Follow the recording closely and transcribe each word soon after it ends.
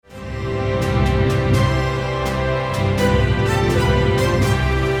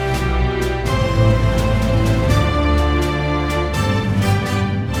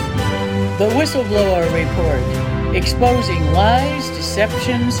Whistleblower Report, exposing lies,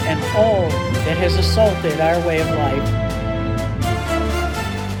 deceptions, and all that has assaulted our way of life.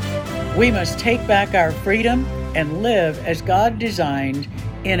 We must take back our freedom and live as God designed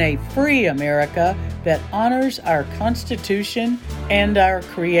in a free America that honors our Constitution and our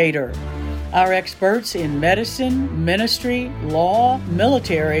Creator. Our experts in medicine, ministry, law,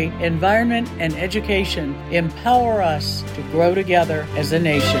 military, environment, and education empower us to grow together as a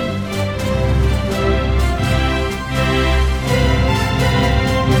nation.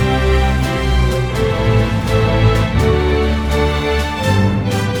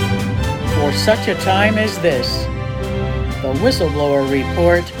 For such a time as this, the Whistleblower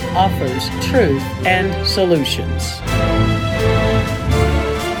Report offers truth and solutions.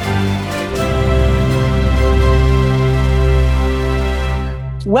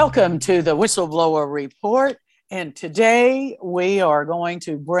 Welcome to the Whistleblower Report, and today we are going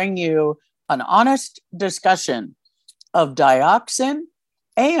to bring you an honest discussion of dioxin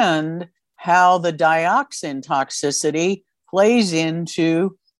and how the dioxin toxicity plays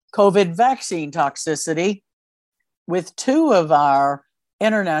into COVID vaccine toxicity with two of our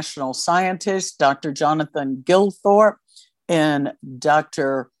international scientists, Dr. Jonathan Gilthorpe and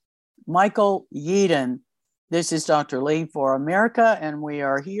Dr. Michael Yeadon. This is Dr. Lee for America, and we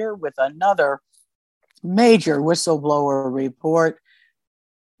are here with another major whistleblower report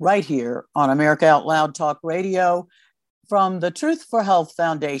right here on America Out Loud Talk Radio from the Truth for Health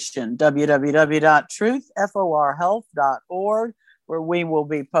Foundation, www.truthforhealth.org, where we will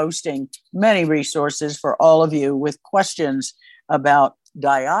be posting many resources for all of you with questions about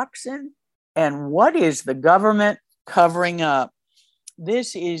dioxin and what is the government covering up.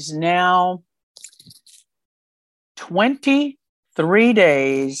 This is now 23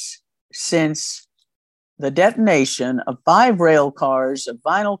 days since the detonation of 5 rail cars of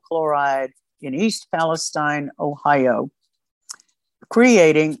vinyl chloride in East Palestine, Ohio,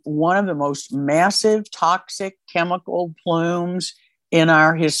 creating one of the most massive toxic chemical plumes in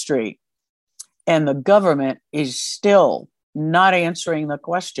our history. And the government is still not answering the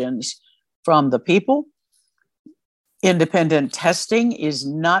questions from the people. Independent testing is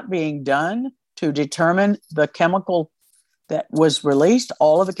not being done to determine the chemical that was released,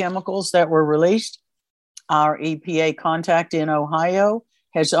 all of the chemicals that were released. Our EPA contact in Ohio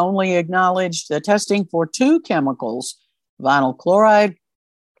has only acknowledged the testing for 2 chemicals, vinyl chloride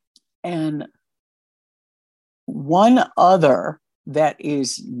and one other that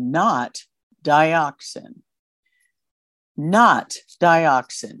is not dioxin. Not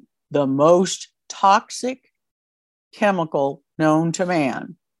dioxin, the most toxic chemical known to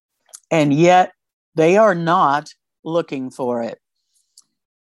man. And yet they are not looking for it.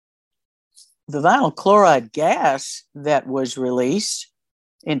 The vinyl chloride gas that was released,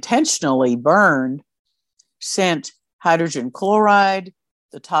 intentionally burned, sent hydrogen chloride,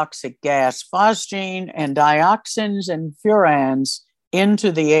 the toxic gas phosgene, and dioxins and furans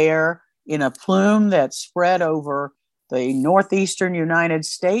into the air in a plume that spread over the northeastern United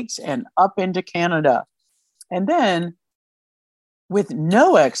States and up into Canada. And then, with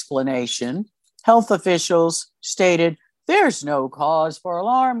no explanation, health officials stated, there's no cause for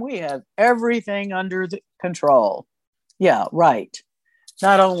alarm. We have everything under control. Yeah, right.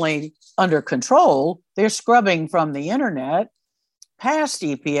 Not only under control, they're scrubbing from the internet past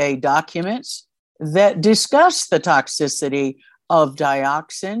EPA documents that discuss the toxicity of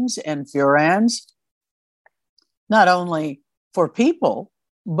dioxins and furans, not only for people,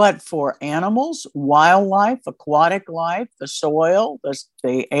 but for animals, wildlife, aquatic life, the soil,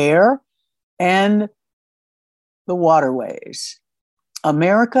 the air, and the waterways.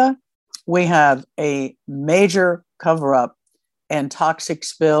 America, we have a major cover-up and toxic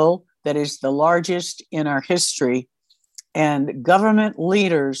spill that is the largest in our history. And government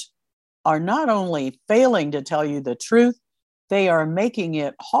leaders are not only failing to tell you the truth, they are making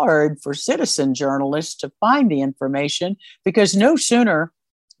it hard for citizen journalists to find the information, because no sooner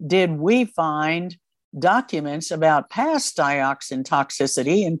did we find documents about past dioxin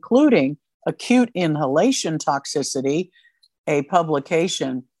toxicity, including acute inhalation toxicity, a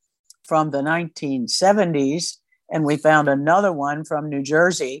publication from the 1970s, and we found another one from New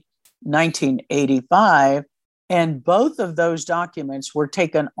Jersey, 1985, and both of those documents were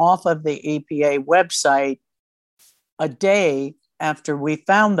taken off of the EPA website a day after we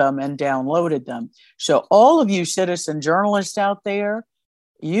found them and downloaded them. So all of you citizen journalists out there,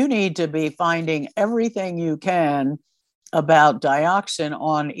 you need to be finding everything you can about dioxin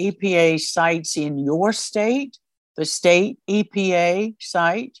on EPA sites in your state, the state EPA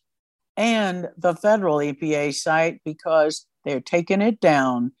site, and the federal EPA site, because they're taking it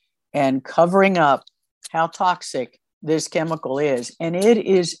down and covering up how toxic this chemical is. And it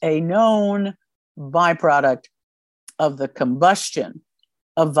is a known byproduct of the combustion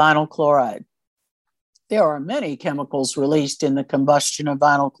of vinyl chloride. There are many chemicals released in the combustion of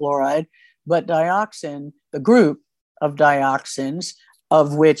vinyl chloride, but dioxin, the group of dioxins,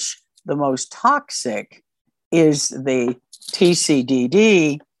 of which the most toxic is the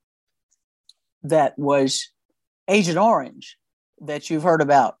TCDD, that was Agent Orange, that you've heard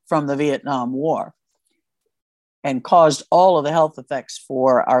about from the Vietnam War, and caused all of the health effects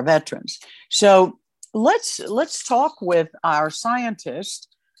for our veterans. So let's talk with our scientists.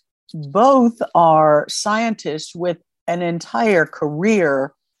 Both are scientists with an entire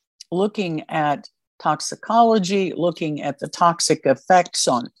career looking at toxicology, looking at the toxic effects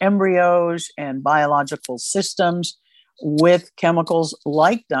on embryos and biological systems with chemicals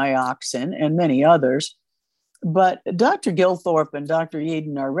like dioxin and many others. But Dr. Gilthorpe and Dr.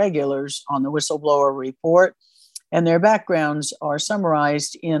 Yeadon are regulars on the Whistleblower Report, and their backgrounds are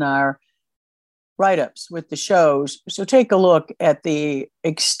summarized in our write-ups with the shows. So take a look at the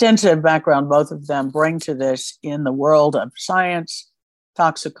extensive background both of them bring to this in the world of science,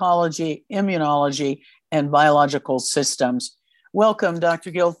 toxicology, immunology, and biological systems. Welcome,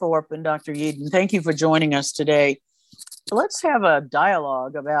 Dr. Gilthorpe and Dr. Yeadon. Thank you for joining us today. Let's have a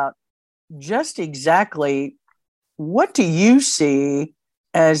dialogue about just exactly what do you see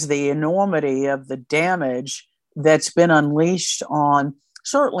as the enormity of the damage that's been unleashed on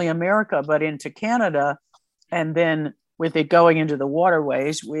certainly America, but into Canada, and then with it going into the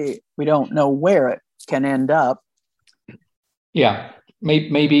waterways, we don't know where it can end up. Yeah,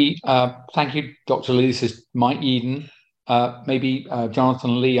 maybe thank you, Dr. Lee. This is Mike Yeadon. Maybe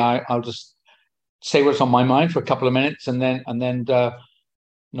Jonathan Lee. I'll just say what's on my mind for a couple of minutes, and then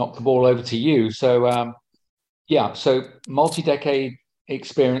knock the ball over to you. So so multi-decade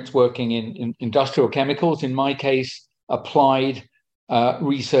experience working in industrial chemicals. In my case, applied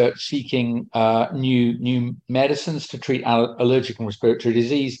research seeking new medicines to treat allergic and respiratory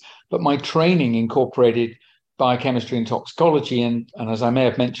disease. But my training incorporated biochemistry and toxicology. And as I may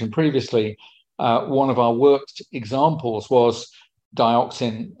have mentioned previously, one of our worked examples was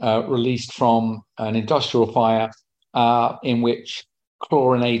dioxin released from an industrial fire in which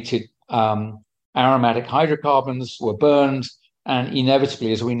chlorinated aromatic hydrocarbons were burned. And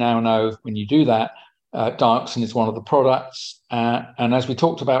inevitably, as we now know, when you do that, dioxin is one of the products. And as we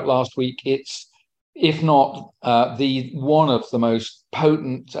talked about last week, it's, if not the one of the most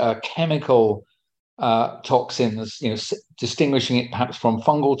potent chemical toxins, distinguishing it perhaps from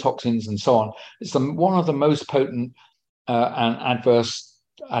fungal toxins and so on. It's one of the most potent and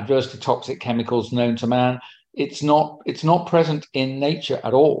adversely toxic chemicals known to man. It's not present in nature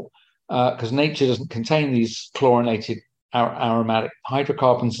at all, because nature doesn't contain these chlorinated aromatic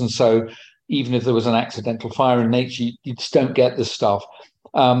hydrocarbons, and so even if there was an accidental fire in nature, you just don't get this stuff.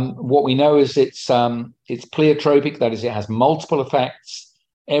 What we know is it's pleiotropic, that is, it has multiple effects,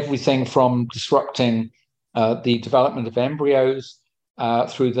 everything from disrupting the development of embryos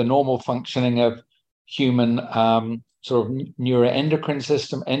through the normal functioning of human sort of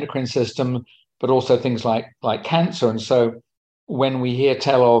neuroendocrine system, but also things like cancer. And so when we hear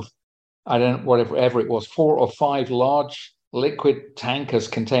tell of, I don't know, whatever it was, 4 or 5 large liquid tankers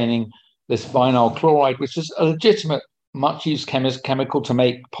containing this vinyl chloride, which is a legitimate, much-used chemical to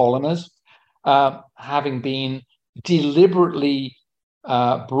make polymers, having been deliberately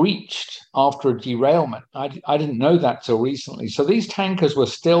breached after a derailment. I didn't know that till recently. So these tankers were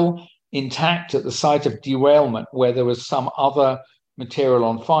still intact at the site of derailment, where there was some other material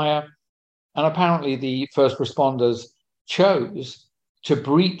on fire. And apparently the first responders chose to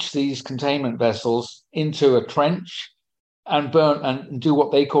breach these containment vessels into a trench and burn and do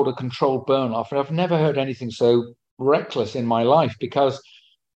what they called a controlled burn off. And I've never heard anything so reckless in my life, because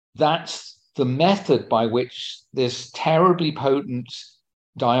that's the method by which this terribly potent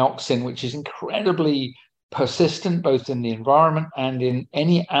dioxin, which is incredibly persistent both in the environment and in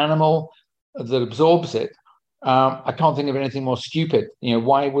any animal that absorbs it. I can't think of anything more stupid.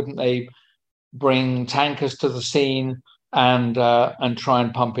 Why wouldn't they bring tankers to the scene and try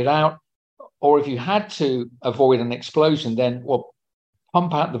and pump it out? Or if you had to avoid an explosion, then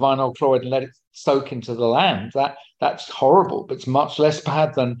pump out the vinyl chloride and let it soak into the land. That's horrible, but it's much less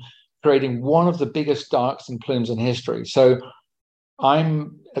bad than creating one of the biggest dioxin plumes in history. So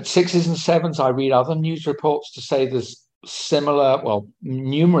I'm at 6s and 7s. I read other news reports to say there's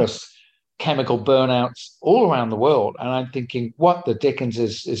numerous chemical burnouts all around the world. And I'm thinking, what the dickens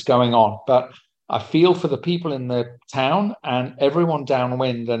is going on? But I feel for the people in the town and everyone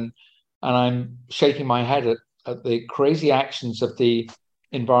downwind, and I'm shaking my head at the crazy actions of the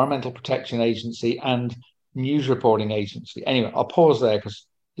Environmental Protection Agency and News Reporting Agency. Anyway, I'll pause there because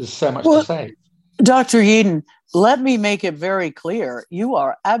there's so much to say. Dr. Yeadon, let me make it very clear. You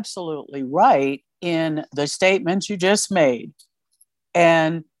are absolutely right in the statements you just made.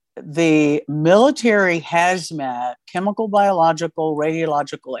 And the military hazmat, chemical, biological,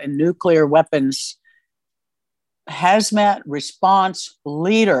 radiological, and nuclear weapons hazmat response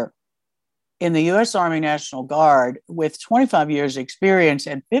leader in the U.S. Army National Guard with 25 years experience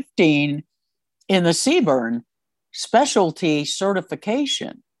and 15 in the CBRN specialty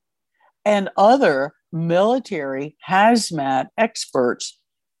certification, and other military hazmat experts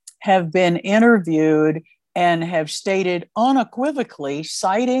have been interviewed and have stated unequivocally,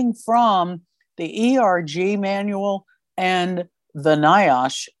 citing from the ERG manual and the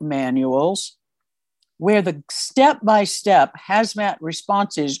NIOSH manuals, where the step-by-step hazmat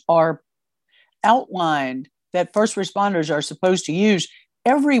responses are outlined that first responders are supposed to use.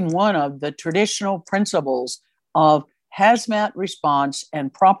 Every one of the traditional principles of hazmat response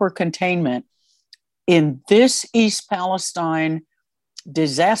and proper containment in this East Palestine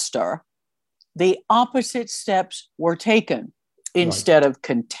disaster, the opposite steps were taken. Instead of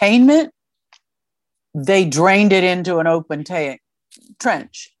containment, they drained it into an open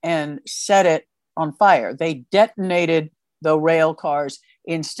trench and set it on fire. They detonated the rail cars.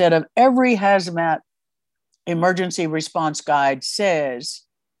 Instead of, every hazmat emergency response guide says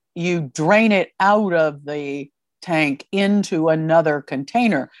you drain it out of the tank into another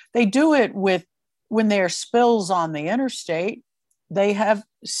container. They do it with, when there are spills on the interstate, they have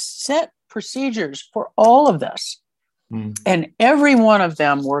set procedures for all of this. And every one of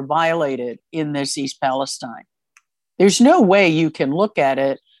them were violated in this East Palestine. There's no way you can look at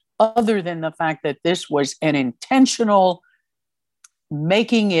it other than the fact that this was an intentional,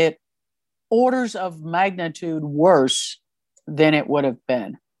 making it orders of magnitude worse than it would have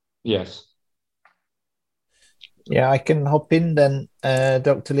been. Yes. Yeah, I can hop in then,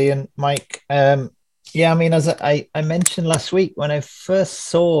 Dr. Lee and Mike. Yeah, I mean, as I mentioned last week, when I first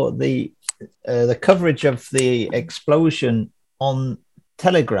saw the coverage of the explosion on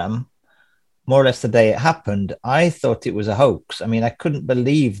Telegram, more or less the day it happened, I thought it was a hoax. I mean, I couldn't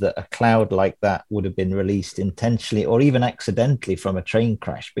believe that a cloud like that would have been released intentionally or even accidentally from a train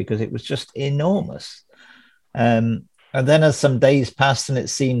crash, because it was just enormous. And then as some days passed and it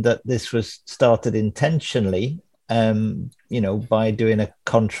seemed that this was started intentionally, by doing a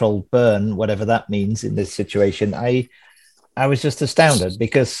controlled burn, whatever that means in this situation, I was just astounded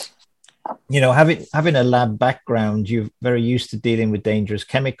because, having a lab background, you're very used to dealing with dangerous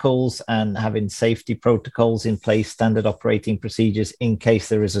chemicals and having safety protocols in place, standard operating procedures in case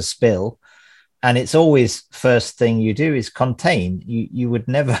there is a spill. And it's always first thing you do is contain. You would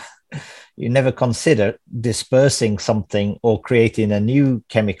never, you never consider dispersing something or creating a new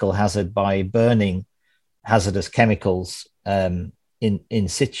chemical hazard by burning hazardous chemicals in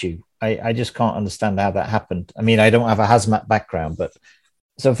situ. I just can't understand how that happened. I mean, I don't have a hazmat background, but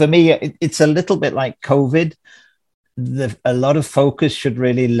so for me, it's a little bit like COVID. A lot of focus should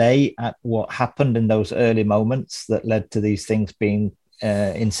really lay at what happened in those early moments that led to these things being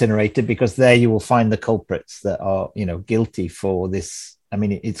incinerated, because there you will find the culprits that are, guilty for this. I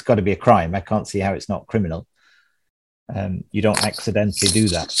mean, it's got to be a crime. I can't see how it's not criminal. You don't accidentally do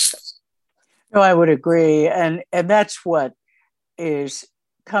that. No, I would agree. And that's what is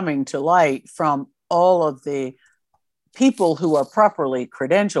coming to light from all of the people who are properly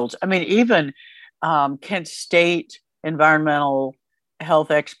credentialed. I mean, even Kent State environmental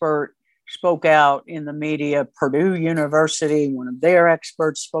health expert spoke out in the media. Purdue University, one of their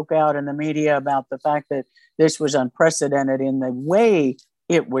experts, spoke out in the media about the fact that this was unprecedented in the way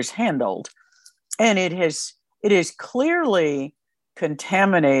it was handled. And it is clearly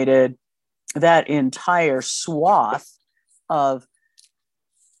contaminated that entire swath of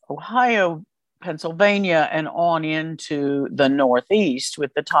Ohio, Pennsylvania, and on into the Northeast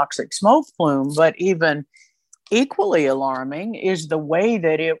with the toxic smoke plume. But even equally alarming is the way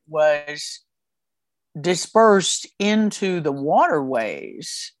that it was dispersed into the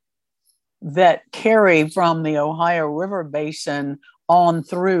waterways that carry from the Ohio River Basin on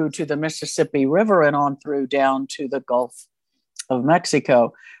through to the Mississippi River and on through down to the Gulf of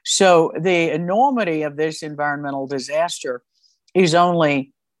Mexico. So the enormity of this environmental disaster is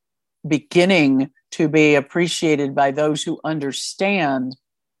only beginning to be appreciated by those who understand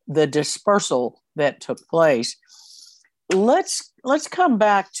the dispersal that took place. Let's come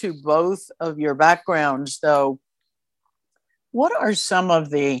back to both of your backgrounds, though. What are some of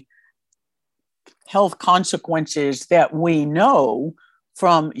the health consequences that we know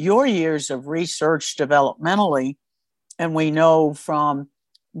from your years of research developmentally, and we know from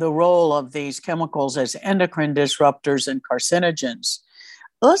the role of these chemicals as endocrine disruptors and carcinogens.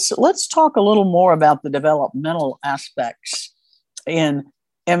 Let's talk a little more about the developmental aspects in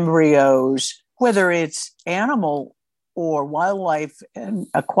embryos, whether it's animal or wildlife and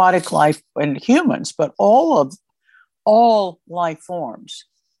aquatic life and humans, but all life forms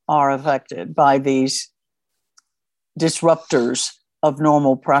are affected by these disruptors of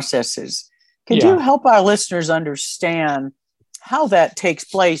normal processes. Could you help our listeners understand how that takes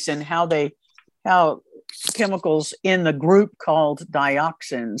place and how chemicals in the group called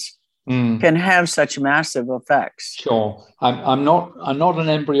dioxins can have such massive effects? Sure. I'm not an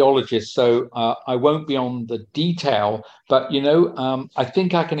embryologist, so I won't be on the detail. But I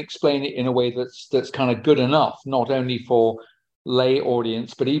think I can explain it in a way that's kind of good enough, not only for lay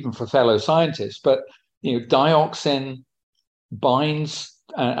audience, but even for fellow scientists. But dioxin binds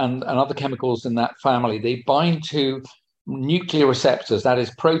and other chemicals in that family. They bind to nuclear receptors, that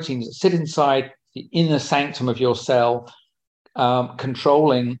is, proteins that sit inside the inner sanctum of your cell,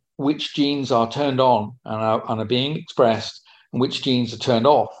 controlling which genes are turned on and are being expressed, and which genes are turned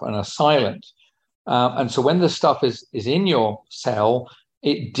off and are silent. And so when the stuff is in your cell,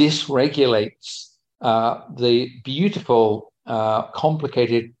 it dysregulates the beautiful,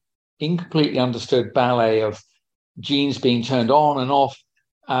 complicated, incompletely understood ballet of genes being turned on and off,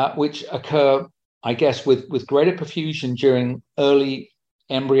 which occur, I guess, with greater profusion during early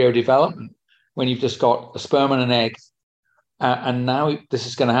embryo development, when you've just got a sperm and an egg. And now this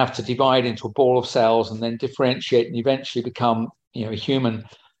is going to have to divide into a ball of cells and then differentiate and eventually become, a human.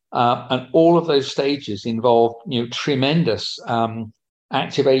 And all of those stages involve, tremendous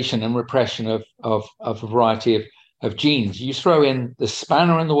activation and repression of a variety of genes. You throw in the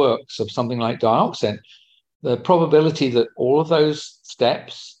spanner in the works of something like dioxin, the probability that all of those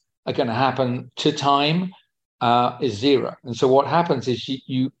steps are going to happen to time is zero. And so what happens is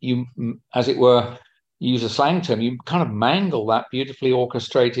you as it were, use a slang term, you kind of mangle that beautifully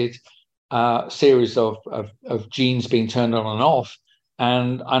orchestrated series of genes being turned on and off.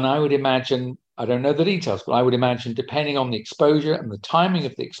 And I would imagine, I don't know the details, but I would imagine, depending on the exposure and the timing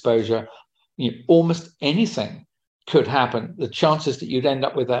of the exposure, almost anything could happen. The chances that you'd end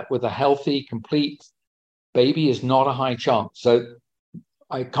up with a healthy, complete baby is not a high chance. So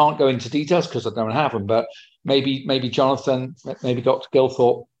I can't go into details because I don't have them, but maybe Jonathan, maybe Dr.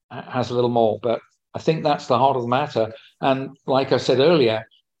 Gilthorpe has a little more, but I think that's the heart of the matter. And like I said earlier,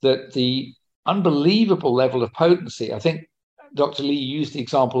 that the unbelievable level of potency, I think Dr. Lee used the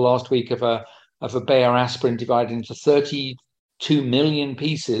example last week of a Bayer aspirin divided into 32 million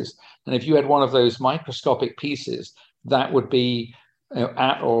pieces. And if you had one of those microscopic pieces, that would be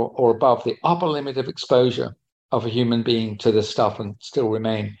at or above the upper limit of exposure of a human being to this stuff and still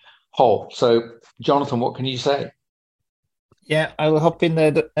remain whole. So, Jonathan, what can you say? Yeah, I will hop in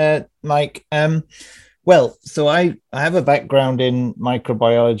there, Mike. Well, so I have a background in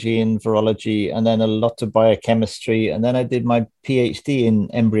microbiology and virology, and then a lot of biochemistry. And then I did my PhD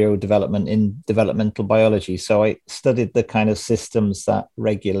in embryo development in developmental biology. So I studied the kind of systems that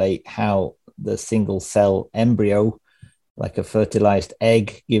regulate how the single cell embryo, like a fertilized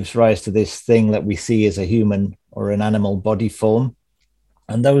egg, gives rise to this thing that we see as a human or an animal body form.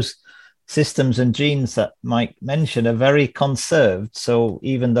 And those systems and genes that Mike mentioned are very conserved. So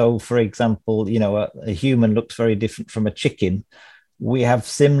even though, for example, a human looks very different from a chicken, we have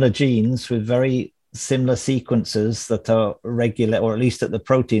similar genes with very similar sequences that are regular, or at least at the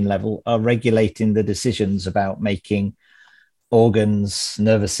protein level, are regulating the decisions about making organs,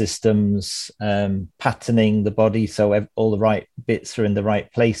 nervous systems, patterning the body so all the right bits are in the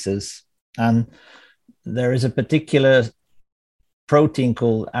right places. And there is a particular protein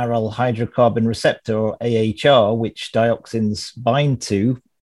called aryl hydrocarbon receptor, or AHR, which dioxins bind to.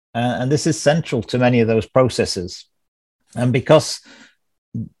 And this is central to many of those processes. And because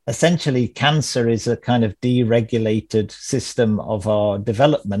essentially cancer is a kind of deregulated system of our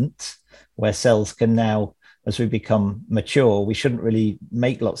development, where cells can now, as we become mature, we shouldn't really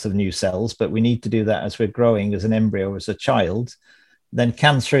make lots of new cells, but we need to do that as we're growing as an embryo, as a child, then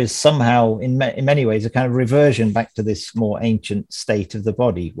cancer is somehow, in many ways, a kind of reversion back to this more ancient state of the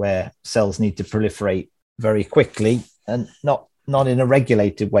body, where cells need to proliferate very quickly, and not in a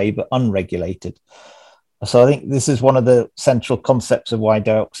regulated way, but unregulated. So I think this is one of the central concepts of why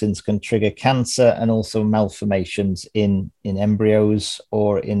dioxins can trigger cancer and also malformations in embryos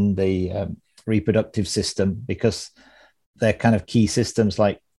or in the reproductive system, because they're kind of key systems,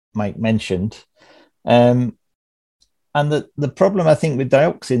 like Mike mentioned. And the problem, I think, with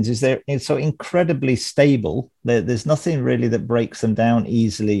dioxins is it's so incredibly stable. There's nothing really that breaks them down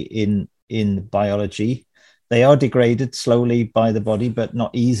easily in biology. they are degraded slowly by the body, but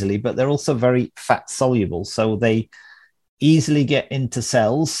not easily. But they're also very fat soluble, so they easily get into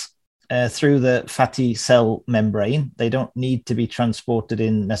cells through the fatty cell membrane. They don't need to be transported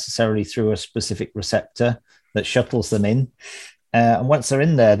in necessarily through a specific receptor that shuttles them in. And once they're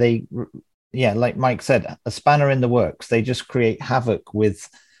in there, like Mike said, a spanner in the works. They just create havoc with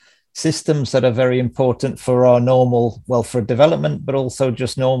systems that are very important for our normal, well, for development, but also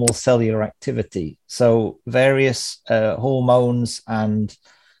just normal cellular activity. So various hormones and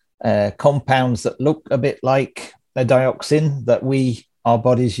compounds that look a bit like a dioxin that our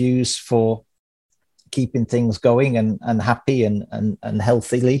bodies use for keeping things going and happy and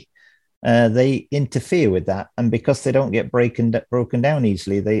healthily. They interfere with that, and because they don't get broken down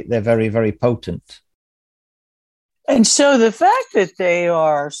easily, they're very, very potent. And so the fact that they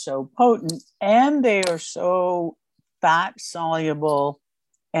are so potent and they are so fat soluble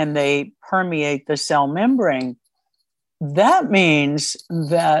and they permeate the cell membrane, that means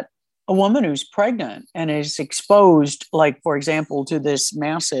that a woman who's pregnant and is exposed, like, for example, to this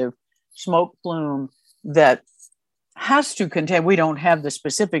massive smoke plume that has to contain, we don't have the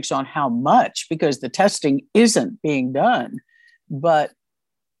specifics on how much because the testing isn't being done, but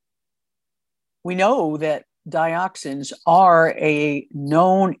we know that dioxins are a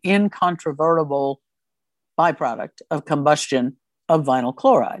known incontrovertible byproduct of combustion of vinyl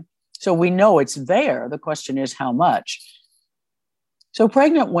chloride. So we know it's there. The question is how much. So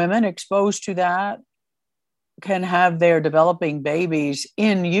pregnant women exposed to that can have their developing babies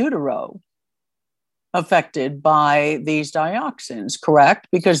in utero affected by these dioxins, correct?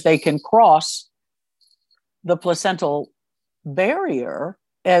 Because they can cross the placental barrier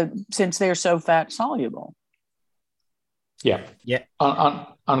since they're so fat soluble. Yeah.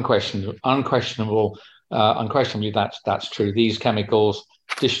 Unquestionably, that's true. These chemicals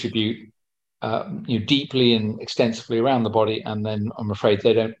distribute deeply and extensively around the body, and then I'm afraid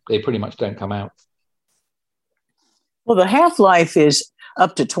they pretty much don't come out. Well, the half-life is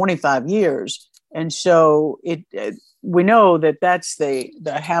up to 25 years. And so we know that that's the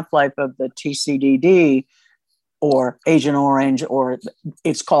half-life of the TCDD or Agent Orange, or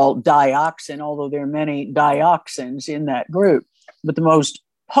it's called dioxin, although there are many dioxins in that group. But the most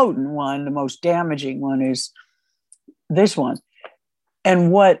potent one, the most damaging one is this one.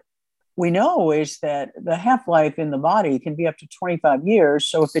 And what we know is that the half-life in the body can be up to 25 years.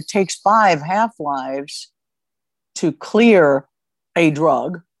 So if it takes 5 half-lives to clear a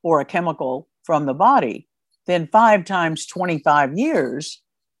drug or a chemical from the body, then 5 times 25 years,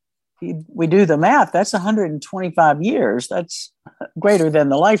 we do the math, that's 125 years. That's greater than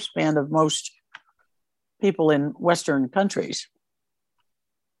the lifespan of most people in Western countries.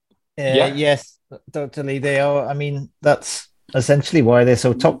 Yes, totally. They are. I mean, that's essentially why they're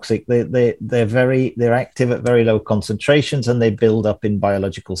so toxic. They're active at very low concentrations, and they build up in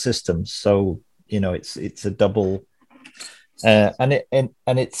biological systems. So it's a double, and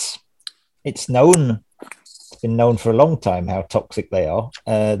it's known. Been known for a long time how toxic they are.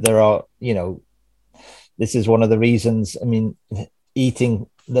 There are, this is one of the reasons. I mean, eating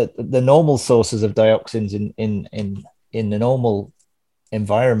the normal sources of dioxins in the normal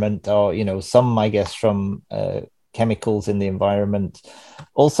environment are, some, I guess, from chemicals in the environment.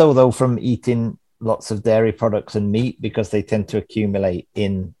 Also, though, from eating lots of dairy products and meat, because they tend to accumulate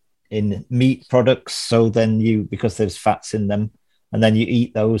in meat products. So then because there's fats in them, and then you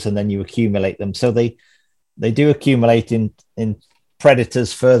eat those, and then you accumulate them. So they do accumulate in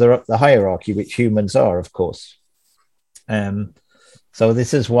predators further up the hierarchy, which humans are, of course. So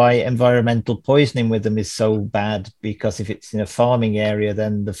this is why environmental poisoning with them is so bad, because if it's in a farming area,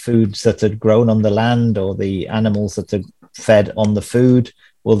 then the foods that are grown on the land or the animals that are fed on the food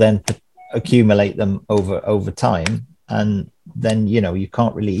will then accumulate them over time. And then, you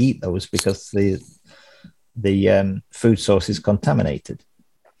can't really eat those because the food source is contaminated.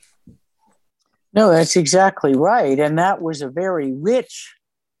 No, that's exactly right. And that was a very rich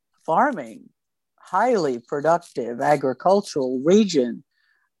farming, highly productive agricultural region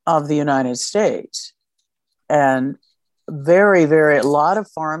of the United States. And very, very, a lot of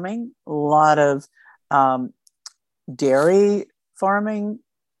farming, a lot of dairy farming,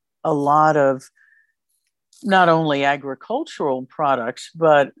 a lot of not only agricultural products,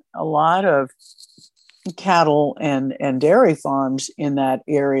 but a lot of cattle and dairy farms in that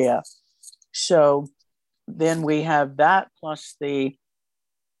area. So then we have that plus the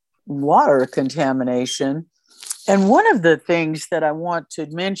water contamination. And one of the things that I want to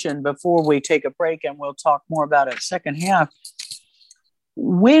mention before we take a break, and we'll talk more about it second half,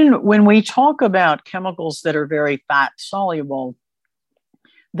 when we talk about chemicals that are very fat soluble,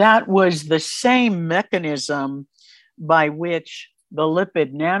 that was the same mechanism by which the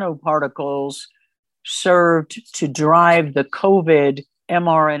lipid nanoparticles served to drive the COVID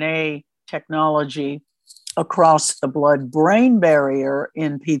mRNA technology across the blood-brain barrier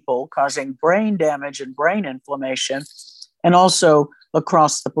in people, causing brain damage and brain inflammation, and also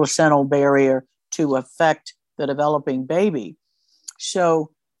across the placental barrier to affect the developing baby.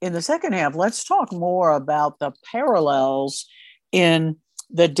 So in the second half, let's talk more about the parallels in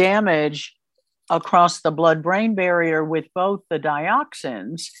the damage across the blood-brain barrier with both the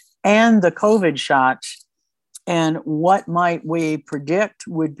dioxins and the COVID shots, and what might we predict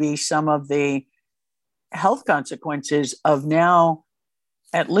would be some of the health consequences of now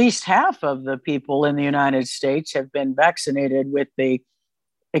at least half of the people in the United States have been vaccinated with the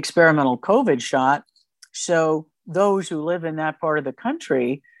experimental COVID shot. So those who live in that part of the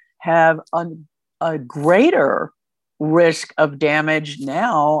country have a greater risk of damage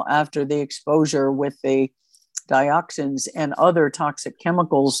now after the exposure with the dioxins and other toxic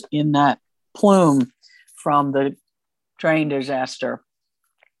chemicals in that plume from the train disaster.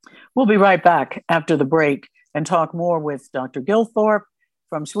 We'll be right back after the break and talk more with Dr. Gilthorpe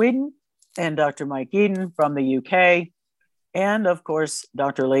from Sweden and Dr. Mike Eden from the UK, and of course,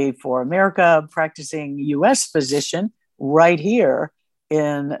 Dr. Lee for America, practicing US physician right here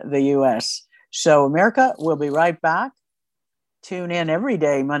in the US. So America, we'll be right back. Tune in every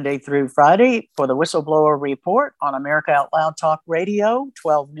day, Monday through Friday, for the Whistleblower Report on America Out Loud Talk Radio,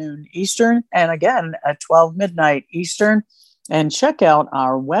 12 noon Eastern, and again at 12 midnight Eastern. And check out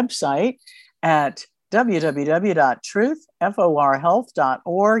our website at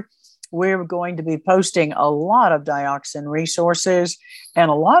www.truthforhealth.org. We're going to be posting a lot of dioxin resources and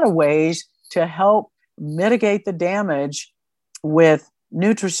a lot of ways to help mitigate the damage with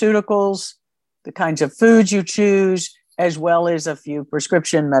nutraceuticals, the kinds of foods you choose, as well as a few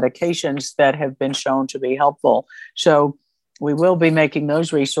prescription medications that have been shown to be helpful. So we will be making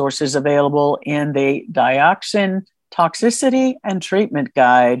those resources available in the Dioxin Toxicity and Treatment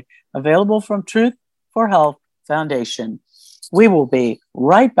Guide, available from Truth for Health Foundation. We will be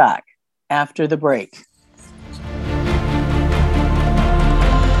right back after the break.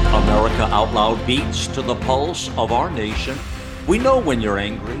 America Out Loud beats to the pulse of our nation. We know when you're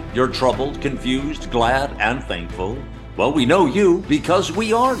angry, you're troubled, confused, glad, and thankful. Well, we know you because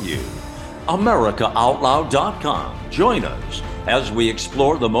we are you. AmericaOutloud.com. Join us as we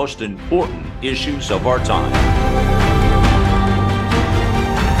explore the most important issues of our time.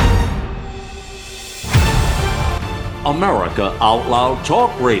 America Out Loud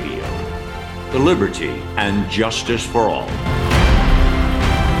Talk Radio. The liberty and justice for all.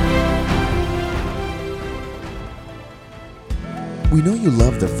 We know you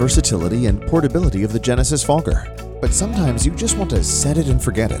love the versatility and portability of the Genesis Fogger, but sometimes you just want to set it and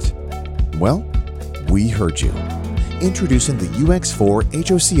forget it. Well, we heard you. Introducing the UX4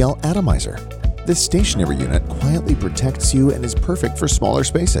 HOCL Atomizer. This stationary unit quietly protects you and is perfect for smaller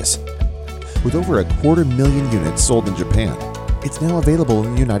spaces. With over 250,000 units sold in Japan, it's now available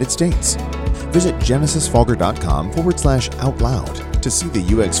in the United States. Visit genesisfogger.com/outloud to see the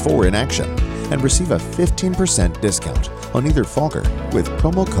UX4 in action and receive a 15% discount on either Fogger with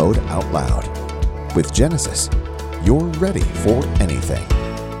promo code OUTLOUD. With Genesis, you're ready for anything.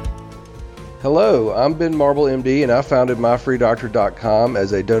 Hello, I'm Ben Marble, MD, and I founded MyFreeDoctor.com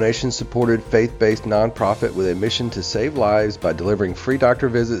as a donation-supported, faith-based nonprofit with a mission to save lives by delivering free doctor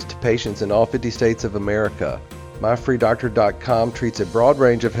visits to patients in all 50 states of America. MyFreeDoctor.com treats a broad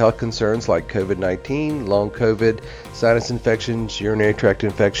range of health concerns like COVID-19, long COVID, sinus infections, urinary tract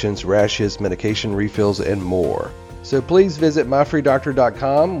infections, rashes, medication refills, and more. So please visit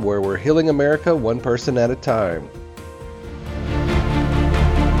MyFreeDoctor.com, where we're healing America one person at a time.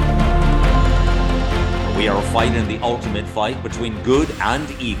 We are fighting the ultimate fight between good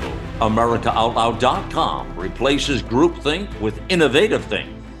and evil. AmericaOutloud.com replaces groupthink with innovative think.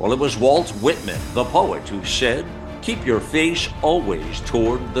 Well, it was Walt Whitman, the poet, who said, "Keep your face always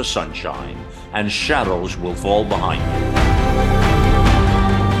toward the sunshine, and shadows will fall behind you."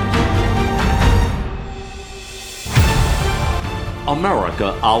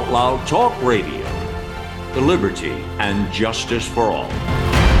 America Out Loud Talk Radio. The liberty and justice for all.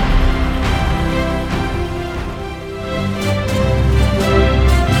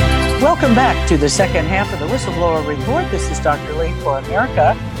 Welcome back to the second half of the Whistleblower Report. This is Dr. Lee for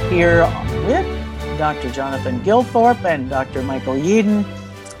America, here with Dr. Jonathan Gilthorpe and Dr. Michael Yeadon,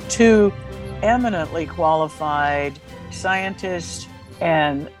 two eminently qualified scientists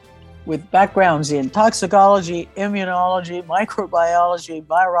and with backgrounds in toxicology, immunology, microbiology,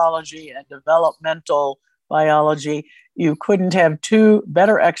 virology, and developmental biology. You couldn't have two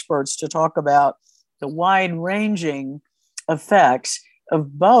better experts to talk about the wide-ranging effects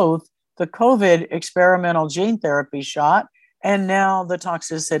of both the COVID experimental gene therapy shot and now the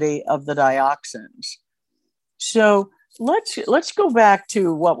toxicity of the dioxins. So let's go back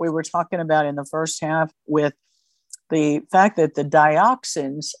to what we were talking about in the first half with the fact that the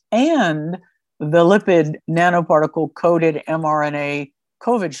dioxins and the lipid nanoparticle coated mRNA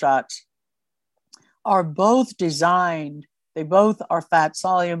COVID shots are both designed, they both are fat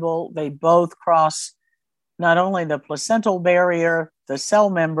soluble, they both cross not only the placental barrier, the cell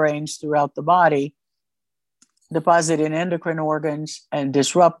membranes throughout the body, deposit in endocrine organs and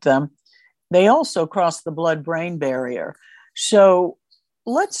disrupt them. They also cross the blood-brain barrier. So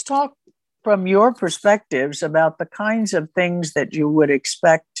let's talk from your perspectives about the kinds of things that you would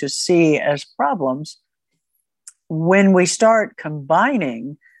expect to see as problems when we start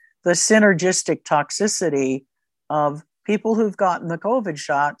combining the synergistic toxicity of people who've gotten the COVID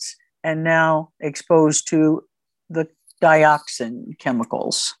shots and now exposed to the dioxin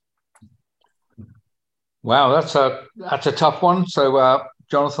chemicals. Wow, that's a tough one. So,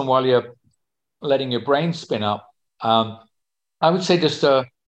 Jonathan, while you're letting your brain spin up, I would say just a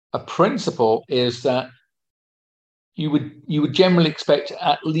principle is that you would generally expect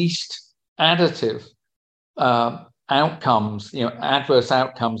at least additive outcomes, adverse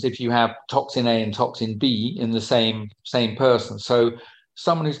outcomes if you have toxin A and toxin B in the same person. So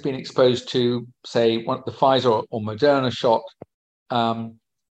someone who's been exposed to, say, the Pfizer or Moderna shot,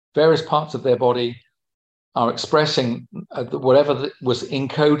 various parts of their body are expressing whatever was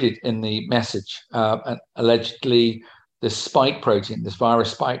encoded in the message, allegedly this spike protein, this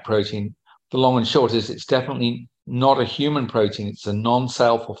virus spike protein. The long and short is it's definitely not a human protein. It's a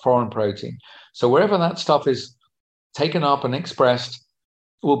non-self or foreign protein. So wherever that stuff is taken up and expressed,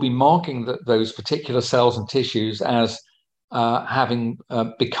 will be marking those particular cells and tissues as having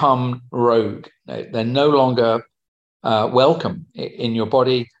become rogue. They're no longer welcome in your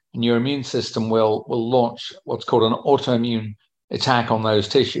body, and your immune system will launch what's called an autoimmune attack on those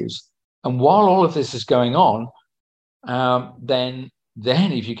tissues. And while all of this is going on, then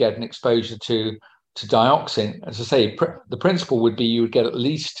if you get an exposure to dioxin, as I say, the principle would be you would get at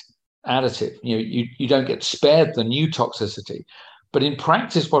least additive. You don't get spared the new toxicity. But in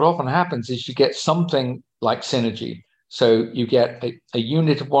practice, what often happens is you get something like synergy. So you get a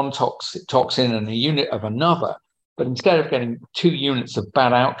unit of one toxin and a unit of another. But instead of getting 2 units of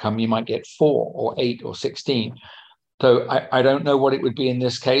bad outcome, you might get 4 or 8 or 16. So I don't know what it would be in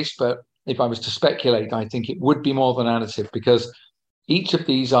this case, but if I was to speculate, I think it would be more than additive, because each of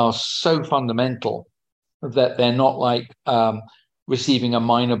these are so fundamental that they're not like receiving a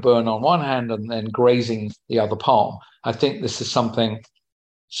minor burn on one hand and then grazing the other palm. I think this is something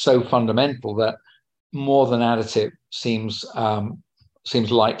so fundamental that more than additive seems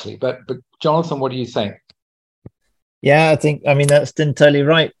likely. But Jonathan, what do you think? Yeah, I mean, that's entirely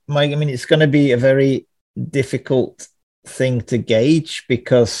right, Mike. I mean, it's going to be a very difficult thing to gauge,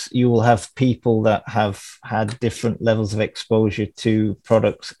 because you will have people that have had different levels of exposure to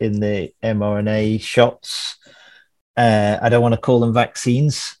products in the mRNA shots. I don't want to call them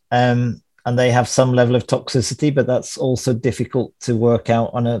vaccines, and they have some level of toxicity, but that's also difficult to work out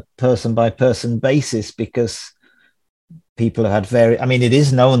on a person by person basis, because people have had I mean, it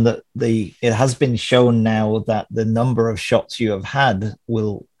is known that it has been shown now that the number of shots you have had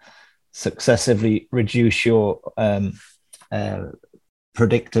will successively reduce your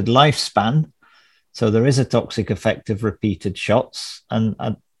predicted lifespan. So there is a toxic effect of repeated shots, and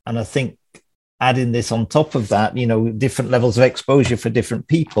I think adding this on top of that, different levels of exposure for different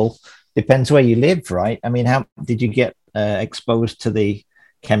people depends where you live, right? I mean, how did you get exposed to the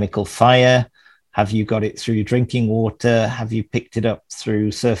chemical fire? Have you got it through drinking water? Have you picked it up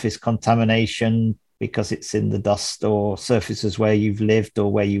through surface contamination because it's in the dust or surfaces where you've lived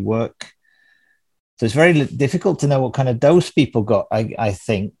or where you work? So it's very difficult to know what kind of dose people got, I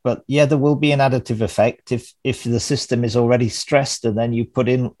think. But yeah, there will be an additive effect if the system is already stressed, and then you put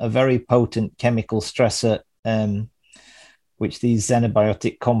in a very potent chemical stressor, which these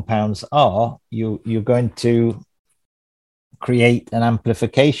xenobiotic compounds are. You're going to create an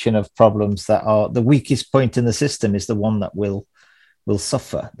amplification of problems that are the weakest point in the system is the one that will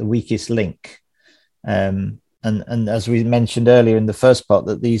suffer, the weakest link. And as we mentioned earlier in the first part,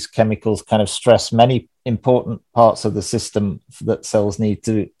 that these chemicals kind of stress many important parts of the system that cells need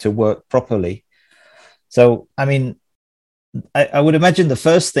to work properly. So, I mean, I would imagine the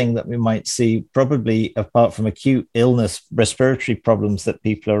first thing that we might see, probably apart from acute illness, respiratory problems that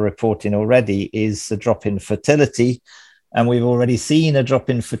people are reporting already, is a drop in fertility. And we've already seen a drop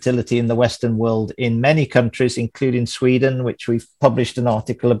in fertility in the Western world in many countries, including Sweden, which we've published an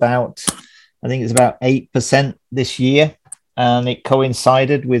article about. I think it's about 8% this year. And it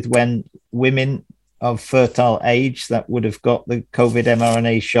coincided with when women of fertile age that would have got the COVID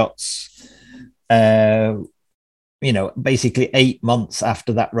mRNA shots, basically 8 months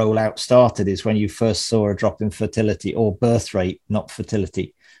after that rollout started is when you first saw a drop in fertility, or birth rate, not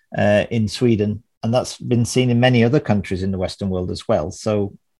fertility, in Sweden. And that's been seen in many other countries in the Western world as well.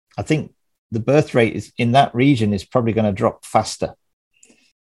 So I think the birth rate is in that region is probably going to drop faster.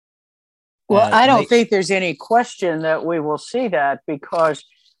 Well, I don't think there's any question that we will see that, because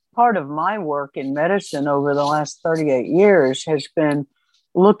part of my work in medicine over the last 38 years has been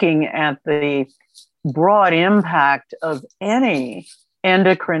looking at the broad impact of any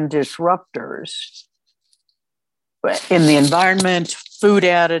endocrine disruptors in the environment, food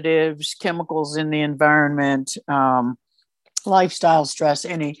additives, chemicals in the environment, lifestyle stress,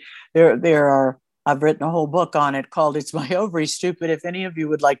 there are, I've written a whole book on it called It's My Ovaries Stupid. If any of you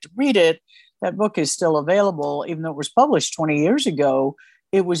would like to read it, that book is still available, even though it was published 20 years ago.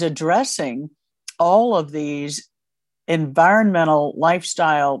 It was addressing all of these environmental,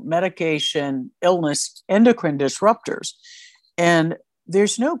 lifestyle, medication, illness, endocrine disruptors. And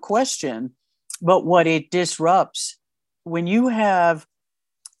there's no question but what it disrupts when you have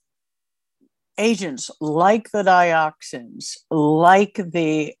agents like the dioxins, like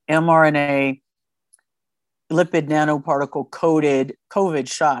the mRNA lipid nanoparticle coated COVID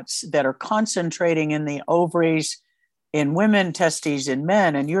shots that are concentrating in the ovaries in women, testes in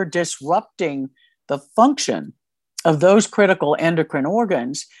men, and you're disrupting the function of those critical endocrine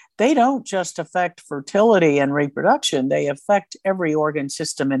organs. They don't just affect fertility and reproduction, they affect every organ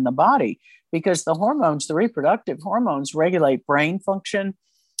system in the body, because the hormones, the reproductive hormones, regulate brain function,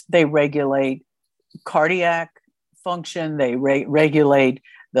 they regulate cardiac function, they regulate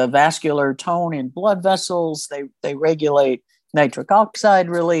the vascular tone in blood vessels, they regulate nitric oxide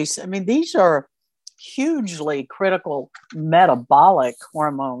release. I mean, these are hugely critical metabolic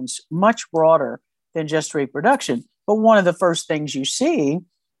hormones, much broader than just reproduction. But one of the first things you see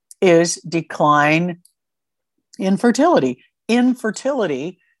is decline in fertility.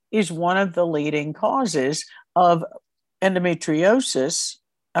 Infertility is one of the leading causes of endometriosis.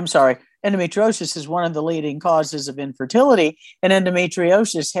 Endometriosis is one of the leading causes of infertility, and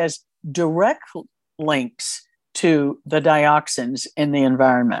endometriosis has direct links to the dioxins in the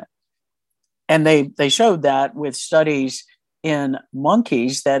environment. And they showed that with studies in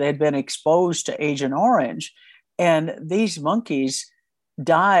monkeys that had been exposed to Agent Orange. And these monkeys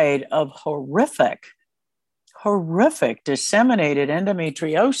died of horrific disseminated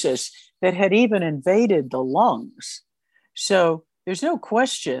endometriosis that had even invaded the lungs. So there's no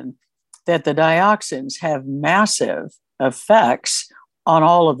question that the dioxins have massive effects on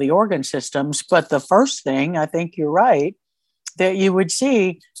all of the organ systems. But the first thing, I think you're right, that you would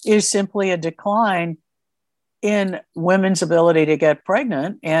see is simply a decline in women's ability to get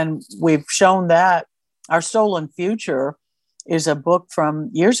pregnant. And we've shown that. Our Stolen Future is a book from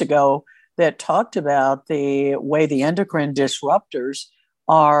years ago that talked about the way the endocrine disruptors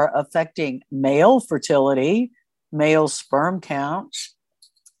are affecting male fertility, male sperm counts,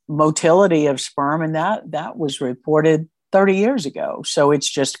 motility of sperm, and that was reported 30 years ago. So it's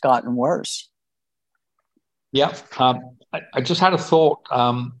just gotten worse. Yeah, I just had a thought.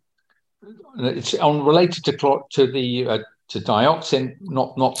 It's related to dioxin,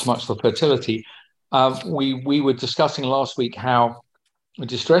 not so much the fertility. We were discussing last week how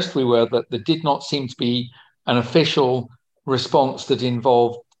distressed we were that there did not seem to be an official response that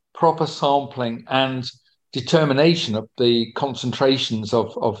involved proper sampling and determination of the concentrations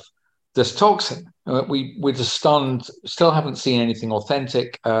of this toxin. We're just stunned, still haven't seen anything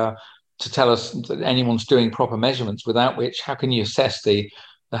authentic to tell us that anyone's doing proper measurements, without which, how can you assess the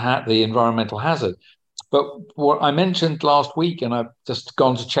environmental hazard? But what I mentioned last week, and I've just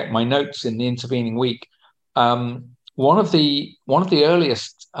gone to check my notes in the intervening week, one of the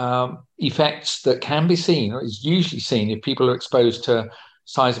earliest effects that can be seen, or is usually seen if people are exposed to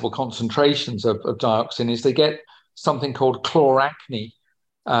sizable concentrations of dioxin, is they get something called chloracne.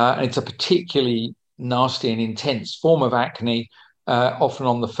 And it's a particularly nasty and intense form of acne, often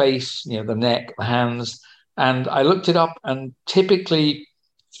on the face, the neck, the hands. And I looked it up, and typically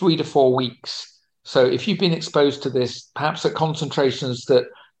 3 to 4 weeks. So if you've been exposed to this, perhaps at concentrations that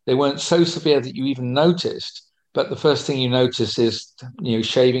they weren't so severe that you even noticed, but the first thing you notice is,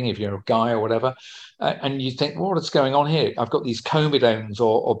 shaving, if you're a guy or whatever, and you think, well, what's going on here? I've got these comedones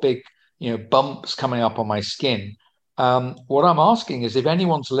or big, bumps coming up on my skin. What I'm asking is, if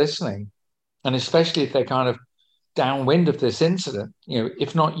anyone's listening, and especially if they're kind of downwind of this incident,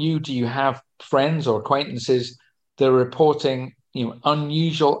 if not you, do you have friends or acquaintances that are reporting,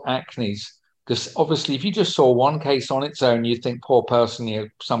 unusual acnes? Because obviously, if you just saw one case on its own, you'd think, poor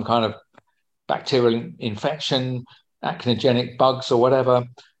person, some kind of bacterial infection, acnogenic bugs or whatever.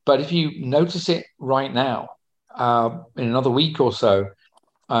 But if you notice it right now, in another week or so,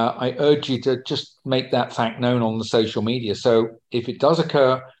 I urge you to just make that fact known on the social media. So if it does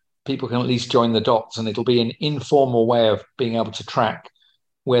occur, people can at least join the dots, and it'll be an informal way of being able to track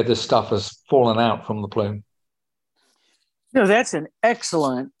where this stuff has fallen out from the plume. That's an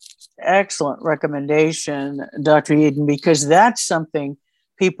excellent recommendation, Dr. Eden, because that's something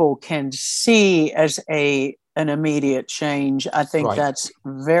people can see as an immediate change. I think Right. That's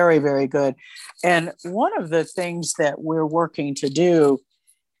very, very good. And one of the things that we're working to do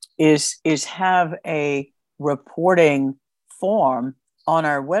is have a reporting form on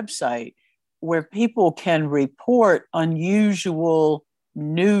our website where people can report unusual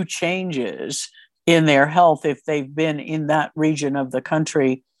new changes in their health if they've been in that region of the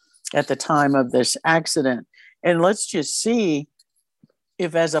country at the time of this accident. And let's just see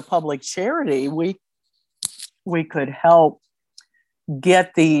if, as a public charity, we could help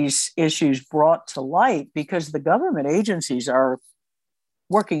get these issues brought to light, because the government agencies are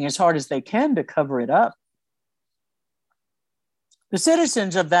working as hard as they can to cover it up. The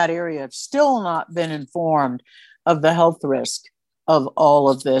citizens of that area have still not been informed of the health risk of all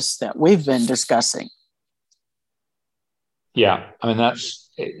of this that we've been discussing. Yeah, I mean,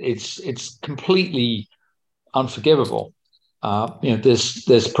 it's completely unforgivable.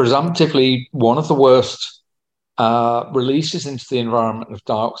 There's presumptively one of the worst releases into the environment of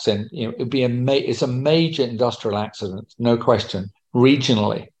dioxin. It's a major industrial accident, no question,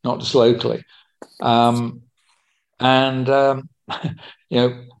 regionally, not just locally.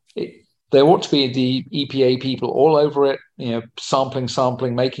 There ought to be the EPA people all over it,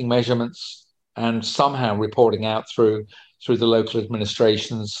 sampling, making measurements, and somehow reporting out through the local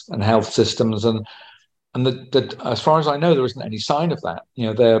administrations and health systems. And as far as I know, there isn't any sign of that.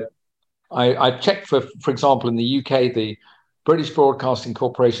 I checked for example, in the UK, the British Broadcasting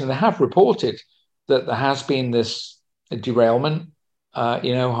Corporation, they have reported that there has been this derailment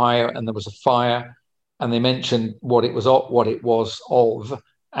in Ohio, and there was a fire, and they mentioned what it was of.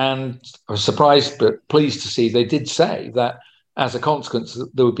 And I was surprised but pleased to see they did say that as a consequence,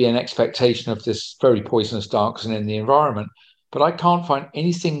 there would be an expectation of this very poisonous dioxin in the environment. But I can't find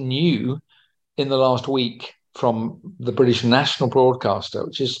anything new in the last week from the British national broadcaster,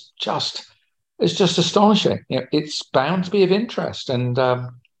 which is just astonishing. It's bound to be of interest, and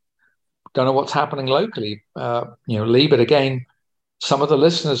don't know what's happening locally, Lee. But again, some of the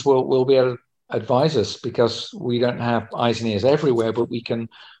listeners will be able to advise us, because we don't have eyes and ears everywhere, but we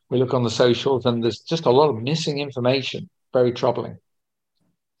look on the socials, and there's just a lot of missing information. Very troubling.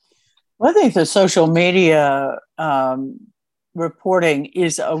 Well, I think the social media reporting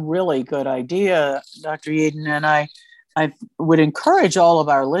is a really good idea, Dr. Eden, and I would encourage all of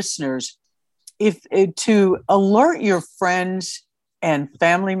our listeners to alert your friends and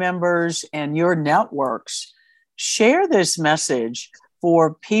family members and your networks. Share this message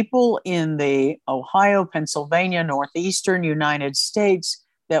for people in the Ohio, Pennsylvania, northeastern United States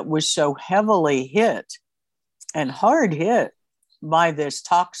that was so heavily hit and hard hit by this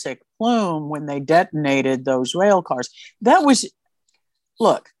toxic plume when they detonated those rail cars. That was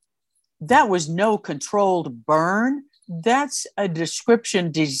no controlled burn. That's a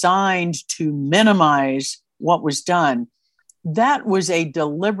description designed to minimize what was done. That was a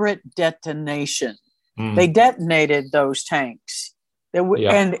deliberate detonation. They detonated those tanks.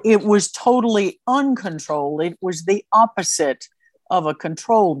 And it was totally uncontrolled. It was the opposite of a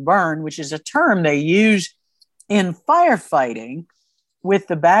controlled burn, which is a term they use in firefighting with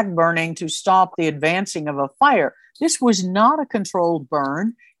the back burning to stop the advancing of a fire. This was not a controlled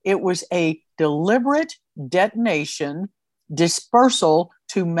burn. It was a deliberate detonation, dispersal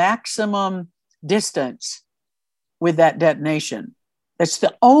to maximum distance with that detonation. That's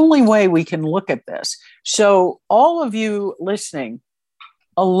the only way we can look at this. So all of you listening,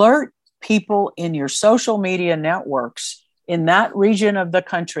 alert people in your social media networks in that region of the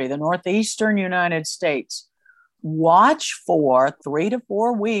country, the northeastern United States. Watch for 3 to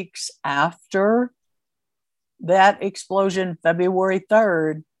 4 weeks after that explosion, February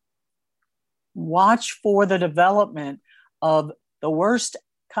 3rd. Watch for the development of the worst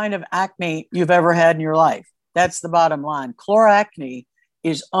kind of acne you've ever had in your life. That's the bottom line. Chloracne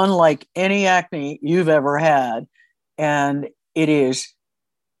is unlike any acne you've ever had. And it is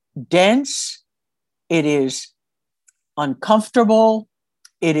dense, it is uncomfortable,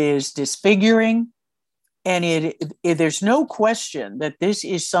 it is disfiguring, And there's no question that this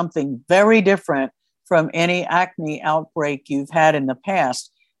is something very different from any acne outbreak you've had in the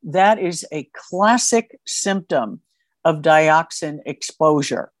past. That is a classic symptom of dioxin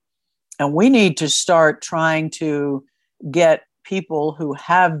exposure. And we need to start trying to get people who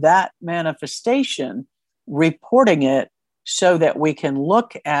have that manifestation reporting it so that we can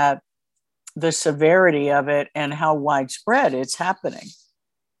look at the severity of it and how widespread it's happening.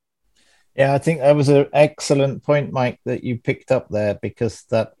 Yeah, I think that was an excellent point, Mike, that you picked up there, because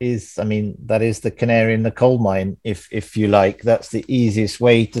that is the canary in the coal mine, if you like. That's the easiest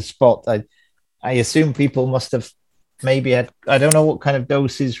way to spot. I assume people must have maybe had, I don't know what kind of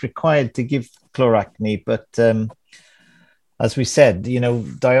dose is required to give chloracne, but as we said,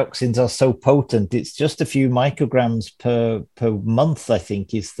 dioxins are so potent. It's just a few micrograms per month, I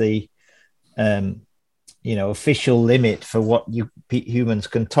think, is the official limit for what humans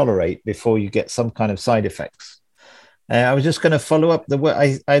can tolerate before you get some kind of side effects. I was just going to follow up.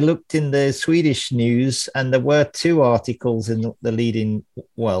 I looked in the Swedish news, and there were two articles in the leading,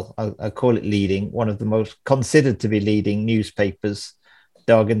 well, I call it leading, one of the most considered to be leading newspapers,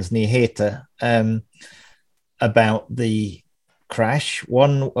 Dagens Nyheter, about the crash.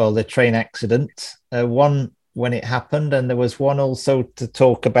 The train accident, one when it happened, and there was one also to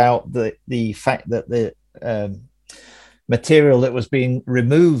talk about the fact that the material that was being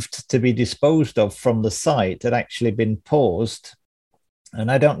removed to be disposed of from the site had actually been paused.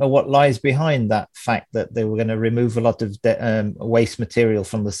 And I don't know what lies behind that fact that they were going to remove a lot of waste material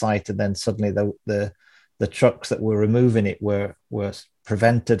from the site, and then suddenly the trucks that were removing it were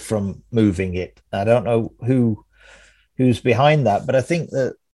prevented from moving it. I don't know who's behind that, but I think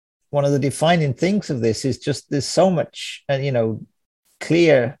that one of the defining things of this is just there's so much,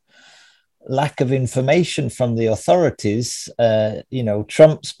 clear lack of information from the authorities.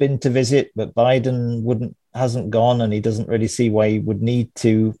 Trump's been to visit, but Biden hasn't gone, and he doesn't really see why he would need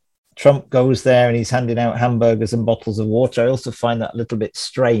to. Trump goes there and he's handing out hamburgers and bottles of water. I also find that a little bit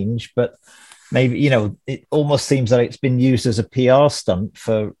strange, but maybe, it almost seems that it's been used as a PR stunt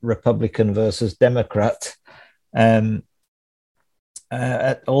for Republican versus Democrat.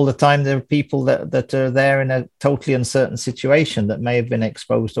 All the time there are people that are there in a totally uncertain situation that may have been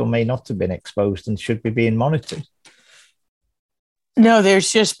exposed or may not have been exposed and should be being monitored. No,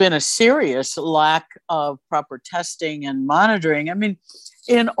 there's just been a serious lack of proper testing and monitoring. I mean,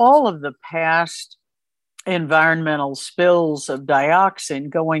 in all of the past environmental spills of dioxin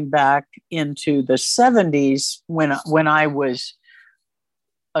going back into the 70s, when I was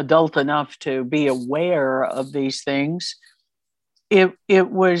adult enough to be aware of these things, it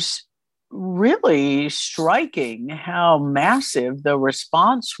was really striking how massive the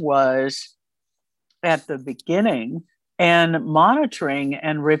response was at the beginning, and monitoring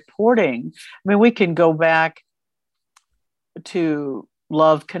and reporting. I mean, we can go back to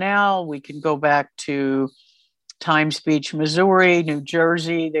Love Canal. We can go back to Times Beach, Missouri, New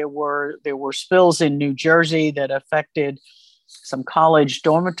Jersey. There were spills in New Jersey that affected some college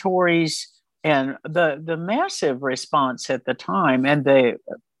dormitories, and the massive response at the time, and the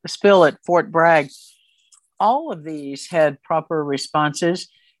spill at Fort Bragg. All of these had proper responses,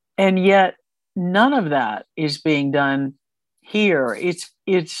 and yet none of that is being done here. It's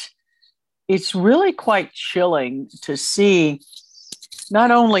really quite chilling to see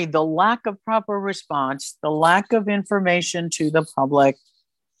not only the lack of proper response, the lack of information to the public,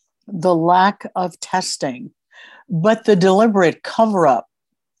 the lack of testing, but the deliberate cover-up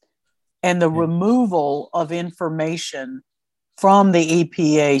and the removal of information from the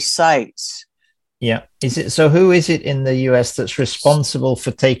EPA sites. Yeah. Who is it in the US that's responsible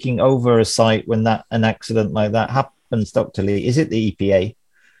for taking over a site when an accident like that happens, Dr. Lee? Is it the EPA?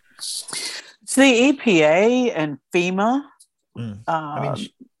 It's the EPA and FEMA.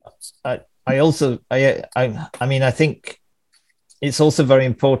 I think it's also very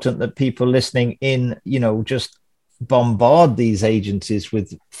important that people listening in, just bombard these agencies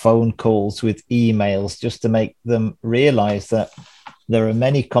with phone calls, with emails, just to make them realize that there are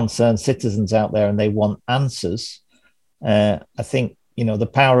many concerned citizens out there and they want answers. I think, the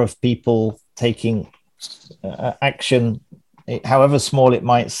power of people taking action, however small it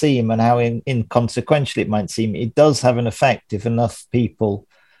might seem and how inconsequential it might seem, it does have an effect if enough people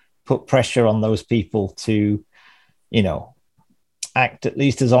put pressure on those people to, act at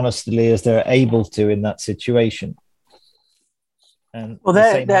least as honestly as they're able to in that situation. And well,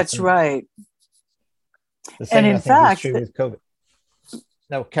 that's right. And in fact, true with COVID.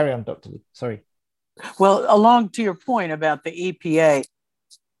 No, carry on, Dr. Lee. Sorry. Well, along to your point about the EPA,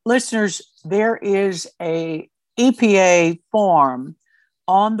 listeners, there is a EPA form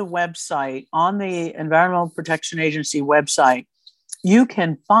on the website, on the Environmental Protection Agency website, you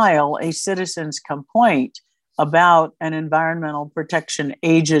can file a citizen's complaint about an Environmental Protection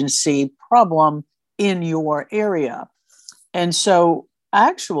Agency problem in your area. And so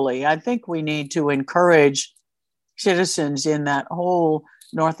actually, I think we need to encourage citizens in that whole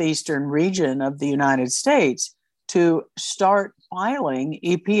northeastern region of the United States to start filing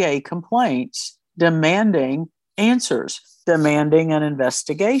EPA complaints demanding answers, demanding an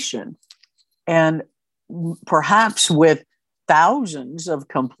investigation. And perhaps with thousands of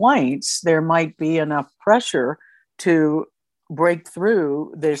complaints, there might be enough pressure to break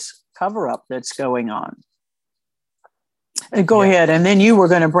through this cover-up that's going on. Go ahead. And then you were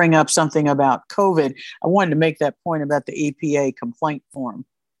going to bring up something about COVID. I wanted to make that point about the EPA complaint form.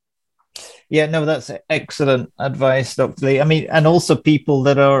 Yeah, no, that's excellent advice, Dr. Lee. I mean, and also people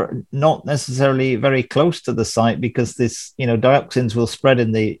that are not necessarily very close to the site, because this, dioxins will spread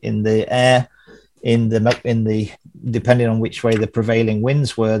in the air, in the depending on which way the prevailing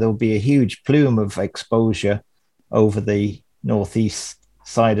winds were, there'll be a huge plume of exposure over the northeast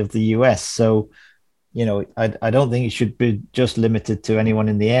side of the US. So, I don't think it should be just limited to anyone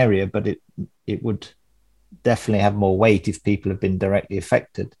in the area, but it would definitely have more weight if people have been directly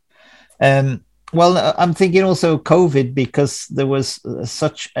affected. Well, I'm thinking also COVID, because there was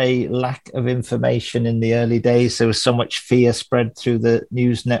such a lack of information in the early days. There was so much fear spread through the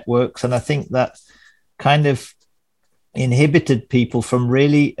news networks. And I think that kind of inhibited people from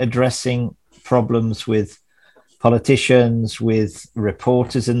really addressing problems with politicians, with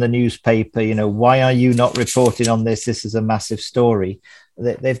reporters in the newspaper. Why are you not reporting on this? This is a massive story.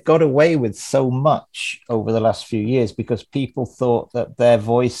 They've got away with so much over the last few years because people thought that their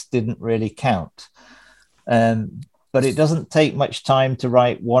voice didn't really count. But it doesn't take much time to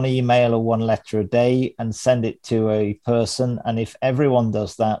write one email or one letter a day and send it to a person. And if everyone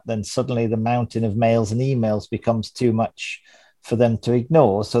does that, then suddenly the mountain of mails and emails becomes too much for them to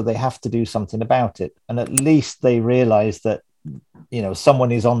ignore. So they have to do something about it. And at least they realize that,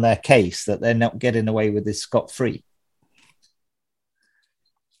 someone is on their case, that they're not getting away with this scot-free.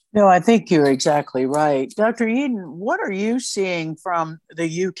 No, I think you're exactly right. Dr. Eden, what are you seeing from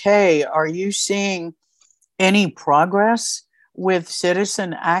the UK? Are you seeing any progress with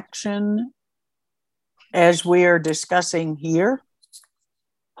citizen action as we are discussing here?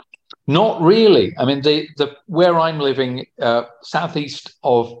 Not really. I mean, the where I'm living, southeast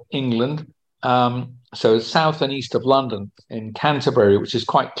of England, so south and east of London, in Canterbury, which is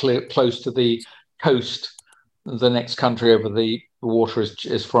quite close to the coast. The next country over the water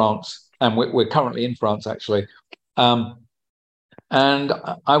is France, and we're currently in France, actually. And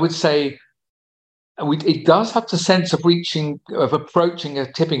I would say it does have the sense of approaching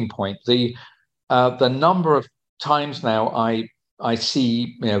a tipping point. The number of times now I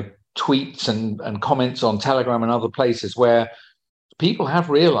see tweets and comments on Telegram and other places where people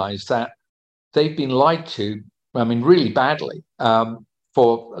have realized that they've been lied to, really badly,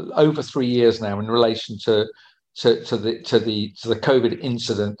 for over 3 years now in relation to the COVID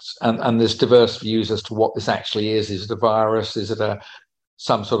incidents, and there's diverse views as to what this actually is. Is it a virus? Is it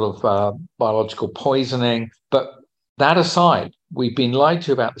some sort of biological poisoning? But that aside, we've been lied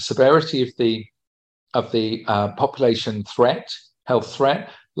to about the severity of the population threat, health threat,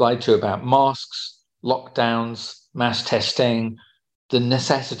 lied to about masks, lockdowns, mass testing, the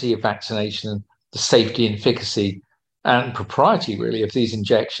necessity of vaccination, the safety and efficacy and propriety, really, of these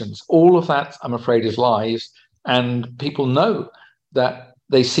injections. All of that, I'm afraid, is lies. And people know that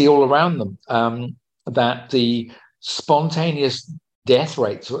they see all around them that the spontaneous death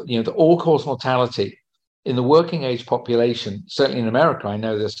rates, the all-cause mortality in the working age population, certainly in America, I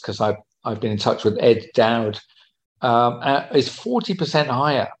know this because I've been in touch with Ed Dowd, is 40%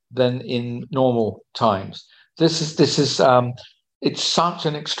 higher than in normal times. This is it's such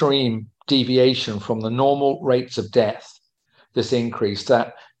an extreme deviation from the normal rates of death, this increase,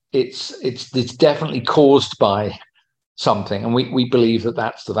 that it's definitely caused by something, and we believe that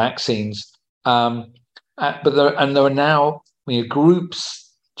that's the vaccines. But there are now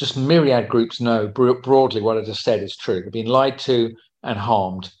groups, just myriad groups, know broadly what I just said is true. They've been lied to and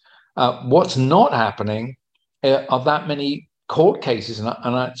harmed. What's not happening are that many court cases, and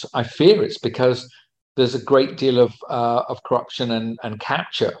I fear it's because there's a great deal of corruption and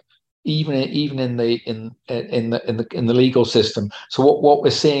capture, even in the legal system. So what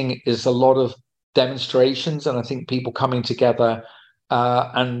we're seeing is a lot of demonstrations, and I think people coming together.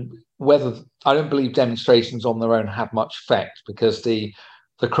 And whether I don't believe demonstrations on their own have much effect, because the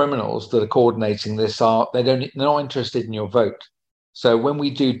criminals that are coordinating this they're not interested in your vote. So when we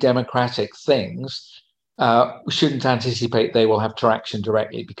do democratic things, we shouldn't anticipate they will have traction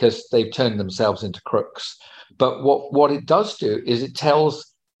directly because they've turned themselves into crooks. But what it does do is it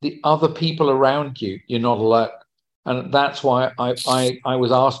tells the other people around you you're not alone. And that's why I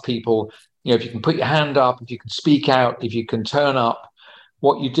was asked people, if you can put your hand up, if you can speak out, if you can turn up,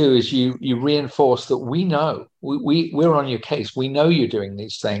 what you do is you reinforce that we know, we're on your case. We know you're doing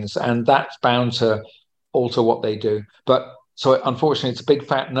these things, and that's bound to alter what they do. But so unfortunately, it's a big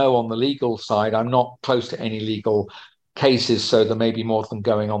fat no on the legal side. I'm not close to any legal cases, so there may be more of them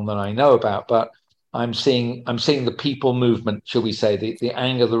going on than I know about. But I'm seeing the people movement, shall we say, the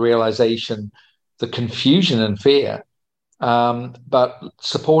anger, the realization, the confusion and fear. But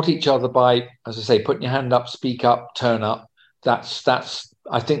support each other by, as I say, putting your hand up, speak up, turn up.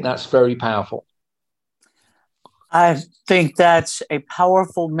 I think that's very powerful. I think that's a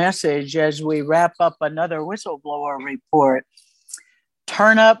powerful message as we wrap up another whistleblower report.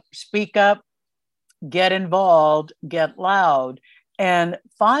 Turn up, speak up, get involved, get loud, and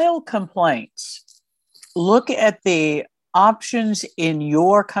file complaints. Look at the options in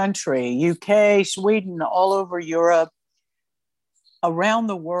your country, UK, Sweden, all over Europe, around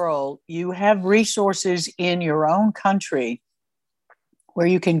the world. You have resources in your own country where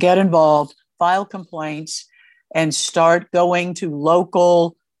you can get involved, file complaints, and start going to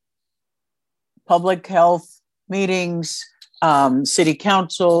local public health meetings, city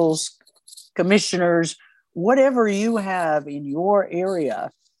councils, commissioners, whatever you have in your area.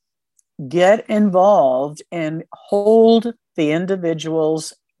 Get involved and hold the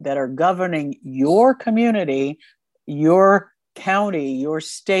individuals that are governing your community, your county, your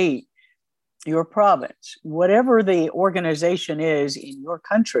state, your province, whatever the organization is in your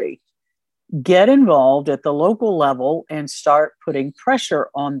country. Get involved at the local level and start putting pressure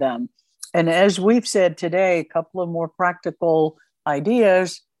on them. And as we've said today, a couple of more practical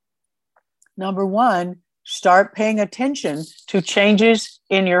ideas. Number one, start paying attention to changes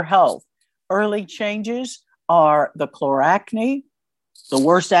in your health. Early changes are the chloracne, the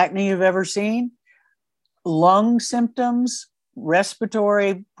worst acne you've ever seen, lung symptoms,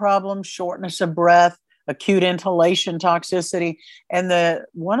 respiratory problems, shortness of breath, acute inhalation toxicity. And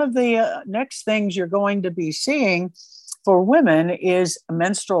one of the next things you're going to be seeing for women is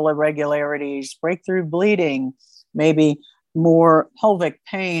menstrual irregularities, breakthrough bleeding, maybe more pelvic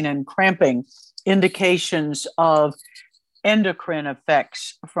pain and cramping, indications of endocrine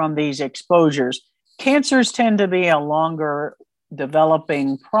effects from these exposures. Cancers tend to be a longer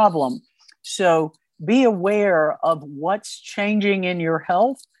developing problem. So be aware of what's changing in your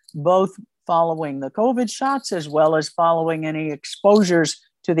health, both following the COVID shots as well as following any exposures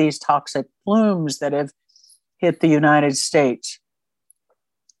to these toxic plumes that have hit the United States.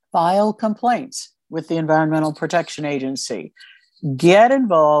 File complaints with the Environmental Protection Agency. Get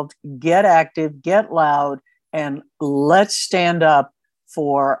involved, get active, get loud, and let's stand up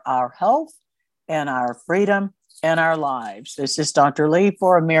for our health and our freedom and our lives. This is Dr. Lee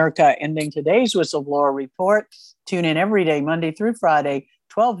for America, ending today's Whistleblower Report. Tune in every day, Monday through Friday,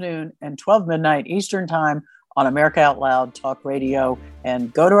 12 noon and 12 midnight Eastern Time on America Out Loud Talk Radio.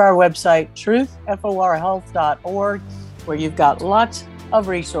 And go to our website, truthforhealth.org, where you've got lots of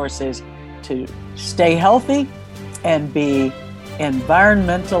resources to stay healthy and be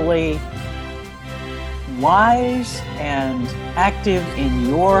environmentally wise and active in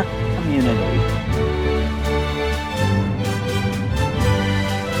your community.